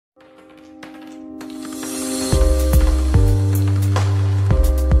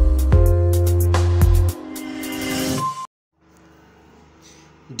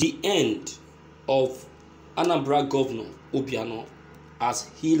The end of Anambra Governor Obiano as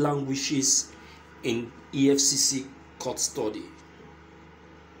he languishes in Efcc court study.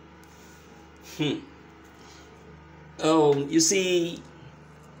 You see,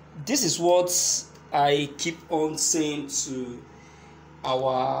 this is what I keep on saying to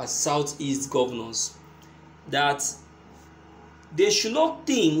our Southeast governors, that they should not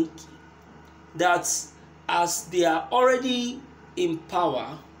think that as they are already in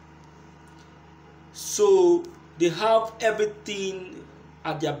power, so they have everything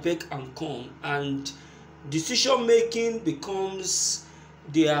at their beck and call, and decision making becomes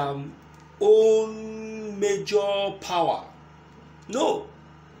their own major power. No.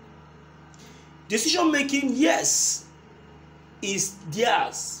 Decision making, yes, is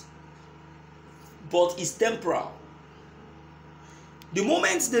theirs, but it's temporal. The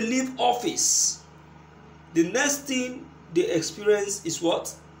moment they leave office, the next thing they experience is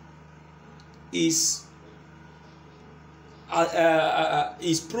what? Is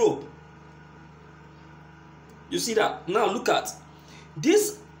probe. You see that? Now look at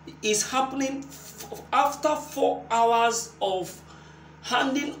this. Is happening after 4 hours of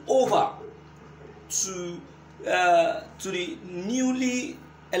handing over to the newly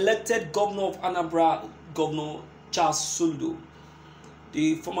elected governor of Anambra, Governor Charles Soludo,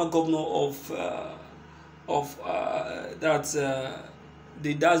 the former governor of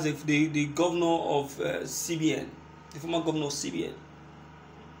the governor of CBN, the former governor of CBN.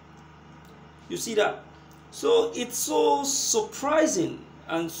 You see that? So it's so surprising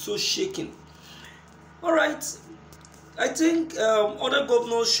and so shaking. All right, I think other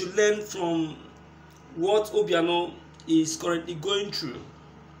governors should learn from what Obiano is currently going through.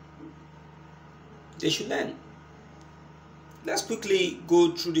 They should learn. Let's quickly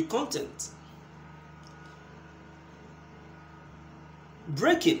go through the content.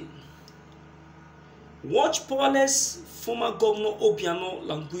 Breaking. Watch powerless former governor Obiano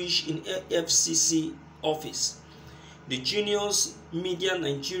Lāñgûīsh in Efcc office. The Genius Media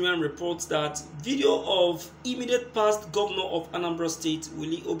Nigerian reports that video of immediate past governor of Anambra State,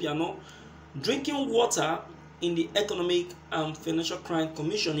 Willie Obiano, drinking water in the Economic and Financial Crime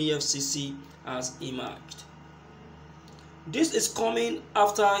Commission (EFCC) has emerged. This is coming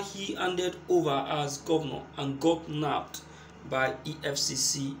after he handed over as governor and got nabbed by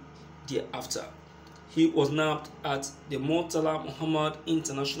EFCC thereafter. He was nabbed at the Murtala Muhammad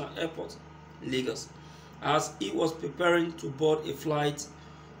International Airport, Lagos, as he was preparing to board a flight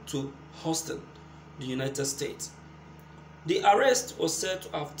to Houston, the United States. The arrest was said to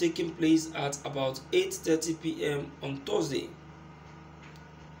have taken place at about 8:30 p.m. on Thursday.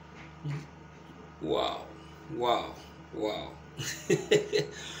 Wow. Where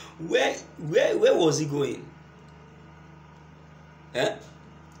was he going?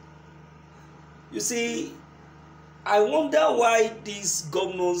 You see, I wonder why these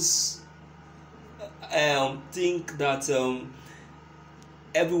governors think that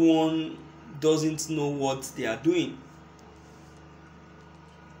everyone doesn't know what they are doing.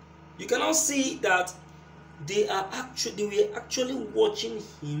 You cannot see that they were actually watching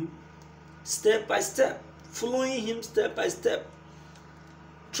him step by step, following him step by step,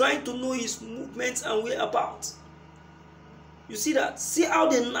 trying to know his movements and whereabouts. You see that? See how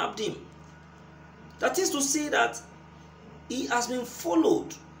they nabbed him. That is to say that he has been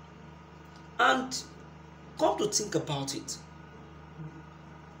followed. And come to think about it,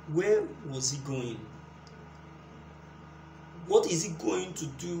 where was he going? What is he going to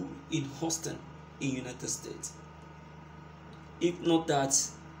do in Houston, in United States? If not that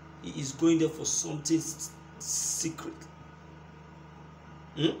he is going there for something secret.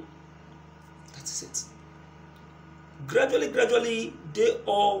 That is it. Gradually, they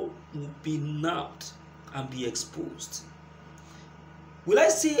all will be nabbed and be exposed. Will I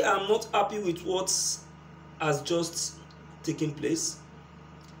say I'm not happy with what has just taken place?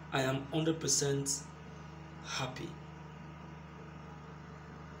 I am 100% happy.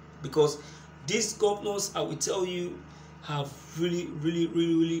 Because these governors, I will tell you, have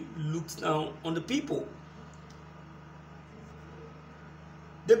really looked down on the people.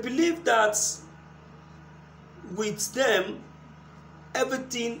 They believe that with them,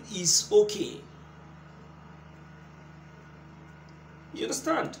 everything is okay. You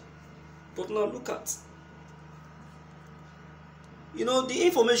understand? But now look at, the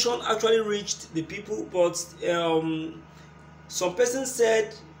information actually reached the people, but some person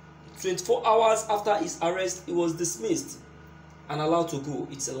said 24 hours after his arrest, he was dismissed and allowed to go.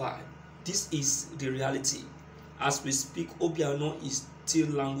 It's a lie. This is the reality. As we speak, Obiano is still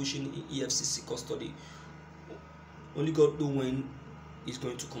languishing in EFCC custody. Only God knows when is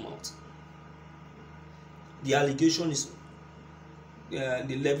going to come out. The allegation is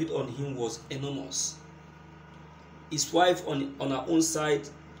they levied on him was enormous. His wife on her own side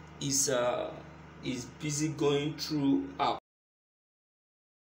is busy going through her